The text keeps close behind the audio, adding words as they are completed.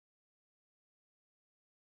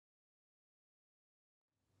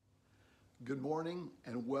Good morning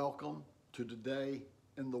and welcome to Today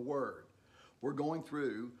in the Word. We're going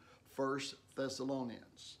through 1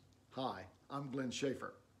 Thessalonians. Hi, I'm Glenn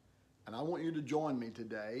Shaffer, and I want you to join me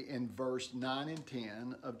today in verse 9 and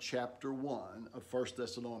 10 of chapter 1 of 1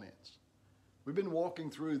 Thessalonians. We've been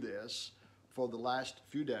walking through this for the last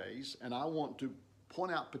few days, and I want to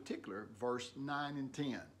point out particular verse 9 and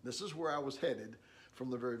 10. This is where I was headed from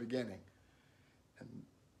the very beginning. In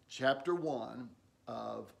chapter 1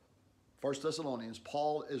 of 1 Thessalonians,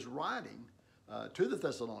 Paul is writing to the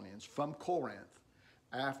Thessalonians from Corinth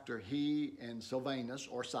after he and Silvanus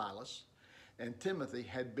or Silas and Timothy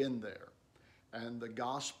had been there. And the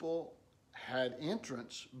gospel had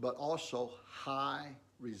entrance, but also high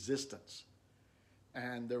resistance.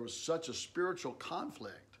 And there was such a spiritual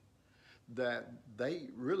conflict that they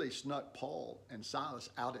really snuck Paul and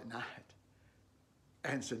Silas out at night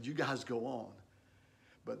and said, "You guys go on."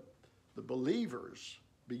 But the believers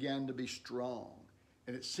began to be strong.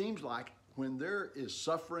 And it seems like when there is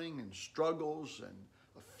suffering and struggles and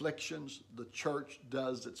afflictions, the church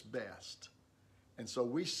does its best. And so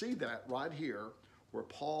we see that right here where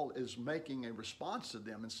Paul is making a response to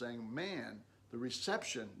them and saying, man, the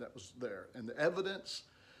reception that was there and the evidence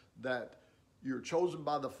that you're chosen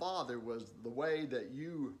by the Father was the way that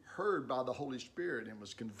you heard by the Holy Spirit and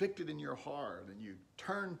was convicted in your heart and you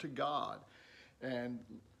turned to God. And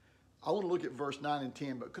I want to look at verse 9 and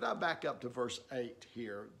 10, but could I back up to verse 8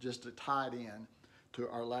 here just to tie it in to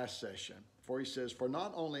our last session? For he says, "For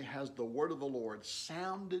not only has the word of the Lord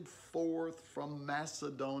sounded forth from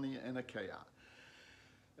Macedonia and Achaia."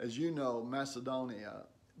 As you know, Macedonia,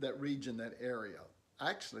 that region, that area,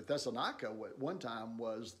 actually Thessalonica at one time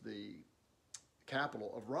was the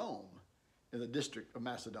capital of Rome in the district of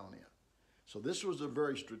Macedonia. So this was a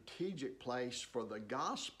very strategic place for the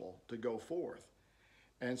gospel to go forth.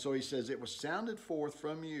 And so he says, "It was sounded forth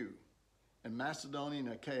from you in Macedonia and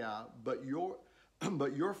Achaia, but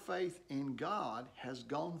your faith in God has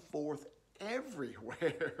gone forth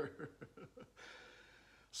everywhere,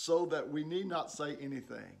 so that we need not say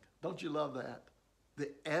anything." Don't you love that?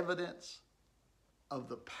 The evidence of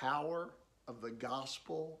the power of the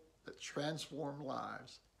gospel that transformed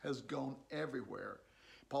lives has gone everywhere.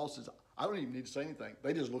 Paul says, I don't even need to say anything.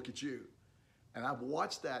 They just look at you. And I've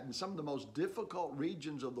watched that in some of the most difficult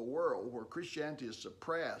regions of the world where Christianity is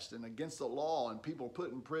suppressed and against the law and people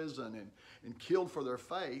put in prison and killed for their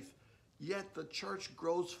faith, yet the church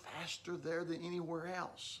grows faster there than anywhere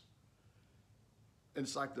else. And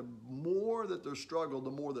it's like the more that there's struggle, the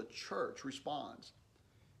more the church responds.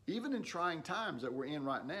 Even in trying times that we're in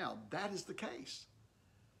right now, that is the case.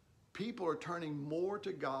 People are turning more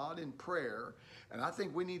to God in prayer, and I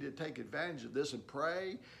think we need to take advantage of this and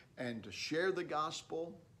pray and to share the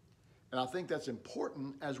gospel. And I think that's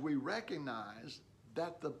important as we recognize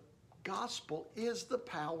that the gospel is the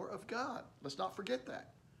power of God. Let's not forget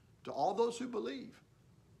that, to all those who believe.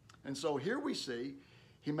 And so here we see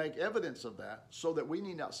he make evidence of that so that we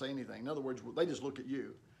need not say anything. In other words, they just look at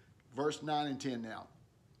you. Verse 9 and 10 now.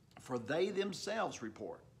 "For they themselves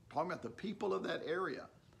report," talking about the people of that area,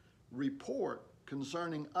 "report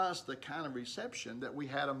concerning us the kind of reception that we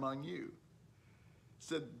had among you."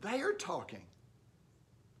 Said they are talking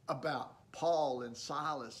about Paul and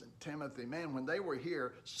Silas and Timothy. Man, when they were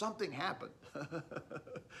here, something happened.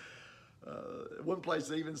 One place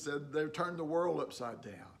they even said they turned the world upside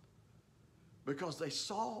down because they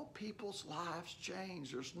saw people's lives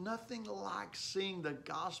change. There's nothing like seeing the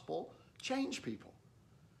gospel change people.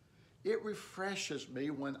 It refreshes me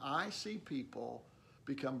when I see people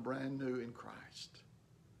become brand new in Christ.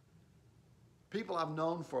 People I've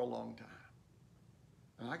known for a long time.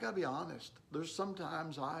 And I gotta be honest, there's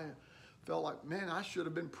sometimes I felt like, man, I should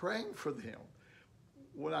have been praying for them.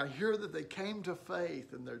 When I hear that they came to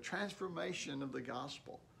faith and their transformation of the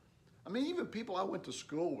gospel. I mean, even people I went to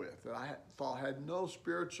school with that I thought had no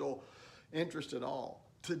spiritual interest at all,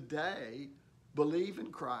 today believe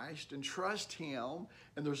in Christ and trust Him,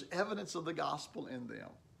 and there's evidence of the gospel in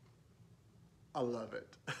them. I love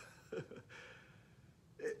it.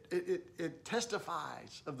 It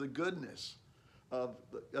testifies of the goodness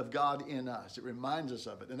of God in us. It reminds us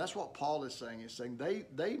of it. And that's what Paul is saying. He's saying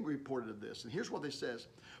they reported this. And here's what they says.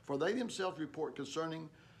 "For they themselves report concerning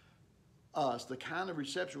us the kind of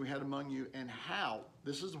reception we had among you and how,"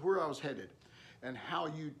 this is where I was headed, "and how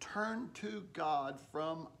you turned to God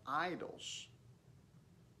from idols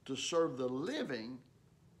to serve the living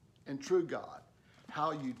and true God."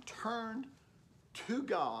 How you turned to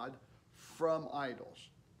God from idols.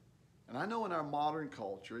 And I know in our modern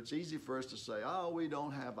culture, it's easy for us to say, oh, we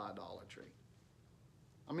don't have idolatry.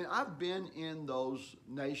 I mean, I've been in those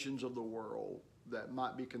nations of the world that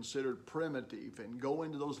might be considered primitive and go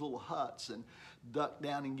into those little huts and duck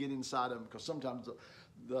down and get inside them, because sometimes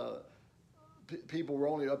the people were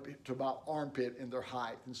only up to about armpit in their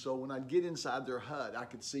height. And so when I'd get inside their hut, I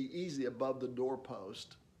could see easily above the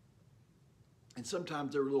doorpost. And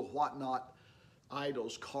sometimes there were little whatnot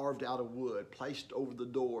idols carved out of wood, placed over the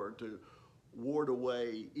door to ward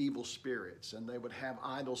away evil spirits. And they would have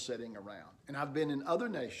idols sitting around. And I've been in other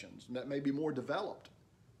nations that may be more developed,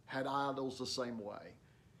 had idols the same way.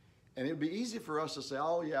 And it would be easy for us to say,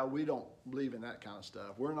 oh yeah, we don't believe in that kind of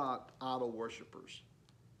stuff. We're not idol worshipers.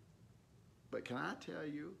 But can I tell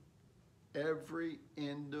you, every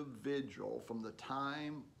individual from the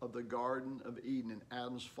time of the Garden of Eden and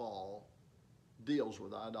Adam's fall deals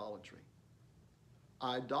with idolatry.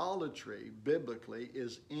 Idolatry, biblically,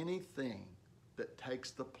 is anything that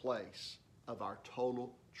takes the place of our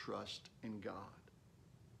total trust in God.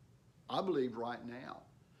 I believe right now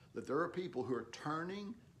that there are people who are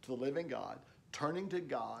turning to the living God, turning to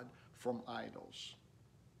God from idols.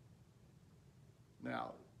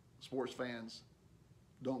 Now, sports fans,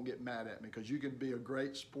 don't get mad at me, because you can be a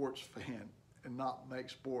great sports fan and not make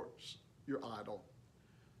sports your idol.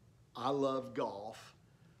 I love golf,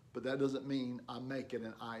 but that doesn't mean I make it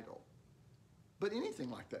an idol. But anything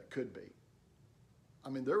like that could be. I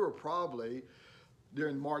mean, there were probably,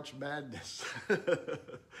 during March Madness,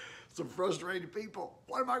 some frustrated people.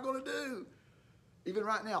 What am I going to do? Even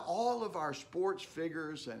right now, all of our sports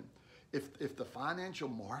figures, and if the financial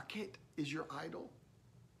market is your idol,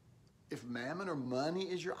 if mammon or money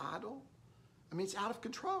is your idol, I mean, it's out of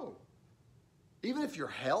control. Even if your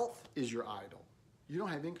health is your idol, you don't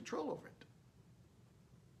have any control over it.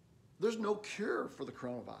 There's no cure for the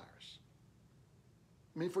coronavirus.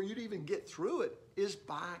 I mean, for you to even get through it is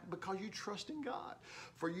because you trust in God.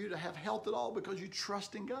 For you to have health at all, because you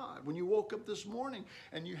trust in God. When you woke up this morning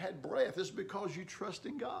and you had breath, it's because you trust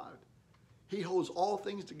in God. He holds all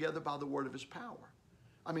things together by the word of his power.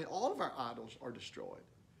 I mean, all of our idols are destroyed.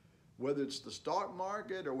 Whether it's the stock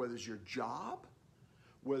market, or whether it's your job,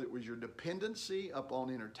 whether it was your dependency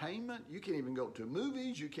upon entertainment. You can't even go to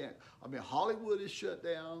movies. You can't, I mean, Hollywood is shut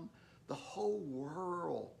down. The whole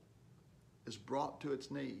world is brought to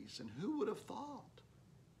its knees. And who would have thought?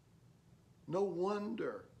 No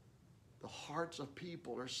wonder the hearts of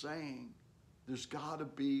people are saying there's got to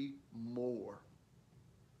be more.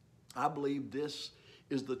 I believe this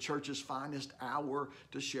is the church's finest hour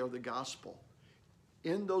to share the gospel.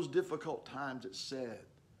 In those difficult times, it said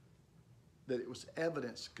that it was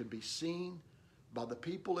evidence could be seen by the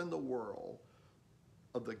people in the world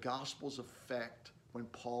of the gospel's effect when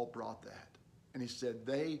Paul brought that. And he said,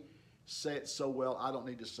 they say it so well, I don't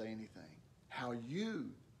need to say anything. How you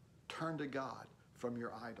turn to God from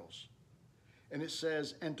your idols. And it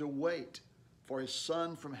says, and to wait for his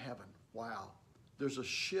Son from heaven. Wow. There's a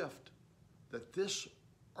shift that this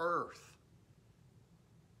earth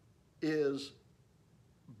is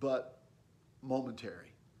but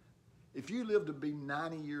momentary. If you live to be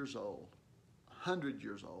 90 years old, 100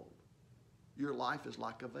 years old, your life is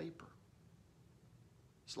like a vapor.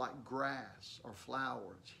 It's like grass or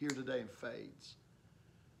flowers, here today and fades.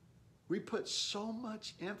 We put so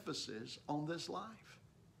much emphasis on this life.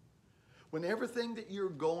 When everything that you're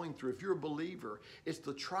going through, if you're a believer, it's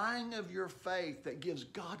the trying of your faith that gives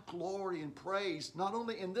God glory and praise, not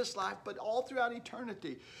only in this life, but all throughout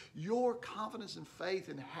eternity. Your confidence and faith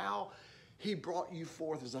in how he brought you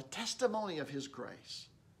forth is a testimony of his grace.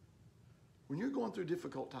 When you're going through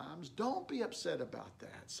difficult times, don't be upset about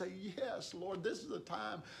that. Say, yes, Lord, this is the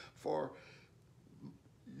time for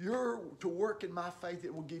you to work in my faith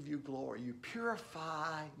that will give you glory. You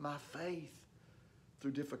purify my faith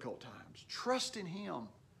through difficult times. Trust in him.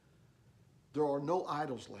 There are no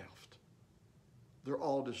idols left. They're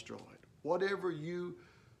all destroyed. Whatever you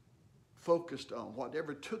focused on,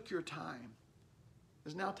 whatever took your time,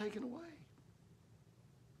 is now taken away.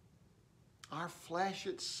 Our flesh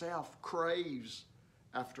itself craves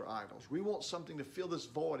after idols. We want something to fill this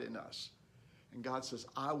void in us. And God says,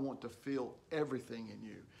 I want to fill everything in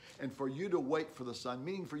you. And for you to wait for the Son,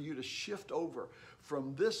 meaning for you to shift over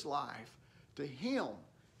from this life to him,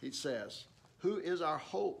 he says, who is our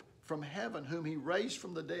hope from heaven, whom he raised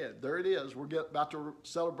from the dead. There it is. We're about to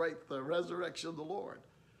celebrate the resurrection of the Lord.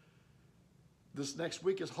 This next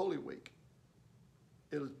week is Holy Week.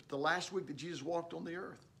 It was the last week that Jesus walked on the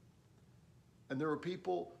earth. And there were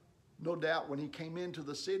people, no doubt, when he came into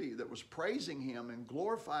the city that was praising him and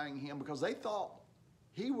glorifying him because they thought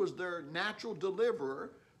he was their natural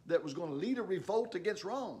deliverer that was going to lead a revolt against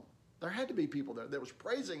Rome. There had to be people there that was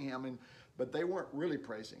praising him, but they weren't really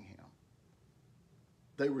praising him.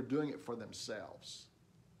 They were doing it for themselves.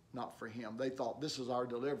 not for him. They thought this is our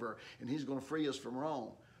deliverer and he's going to free us from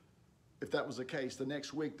Rome. If that was the case, the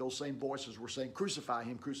next week those same voices were saying, crucify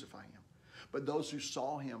him, crucify him. But those who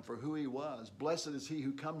saw him for who he was, blessed is he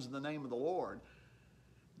who comes in the name of the Lord,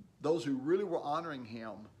 those who really were honoring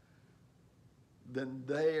him, then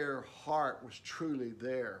their heart was truly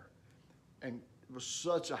there. And it was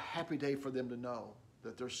such a happy day for them to know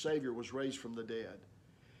that their Savior was raised from the dead.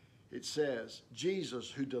 It says, Jesus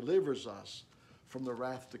who delivers us from the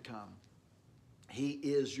wrath to come. He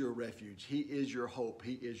is your refuge. He is your hope.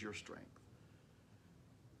 He is your strength.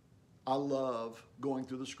 I love going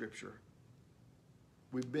through the scripture.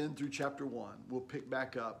 We've been through chapter 1. We'll pick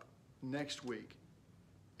back up next week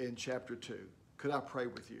in chapter 2. Could I pray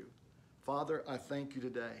with you? Father, I thank you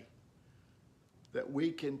today that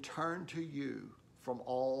we can turn to you from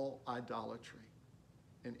all idolatry.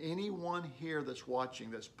 And anyone here that's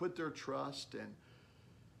watching that's put their trust in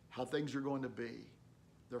how things are going to be,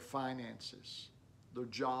 their finances, their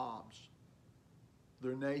jobs,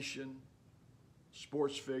 their nation,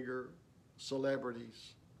 sports figure,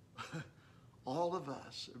 celebrities, all of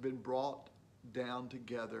us have been brought down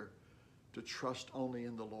together to trust only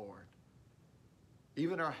in the Lord.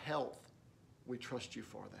 Even our health, we trust you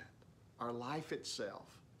for that. Our life itself.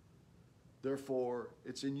 Therefore,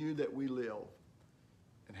 it's in you that we live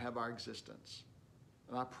and have our existence.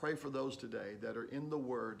 And I pray for those today that are in the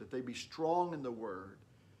Word, that they be strong in the Word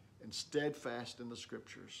and steadfast in the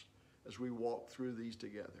Scriptures as we walk through these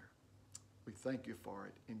together. We thank you for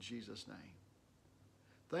it in Jesus' name.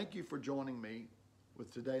 Thank you for joining me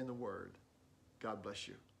with Today in the Word. God bless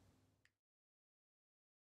you.